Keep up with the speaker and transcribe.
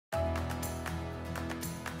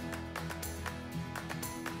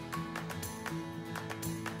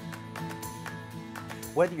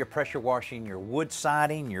Whether you're pressure washing your wood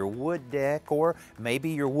siding, your wood deck, or maybe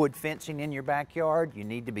your wood fencing in your backyard, you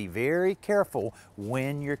need to be very careful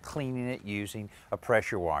when you're cleaning it using a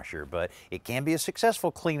pressure washer. But it can be a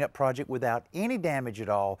successful cleanup project without any damage at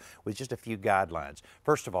all with just a few guidelines.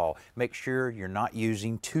 First of all, make sure you're not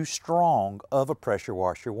using too strong of a pressure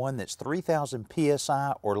washer. One that's 3,000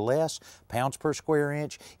 psi or less, pounds per square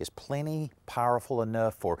inch, is plenty powerful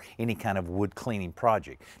enough for any kind of wood cleaning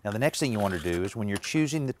project. Now the next thing you want to do is when you're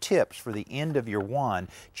choosing the tips for the end of your wand,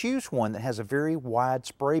 choose one that has a very wide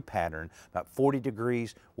spray pattern. About 40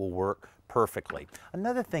 degrees will work perfectly.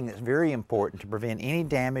 Another thing that's very important to prevent any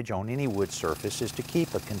damage on any wood surface is to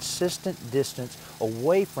keep a consistent distance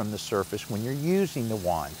away from the surface when you're using the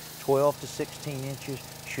wand. 12 to 16 inches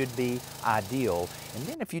should be ideal. And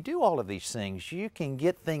then if you do all of these things, you can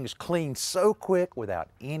get things cleaned so quick without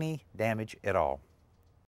any damage at all.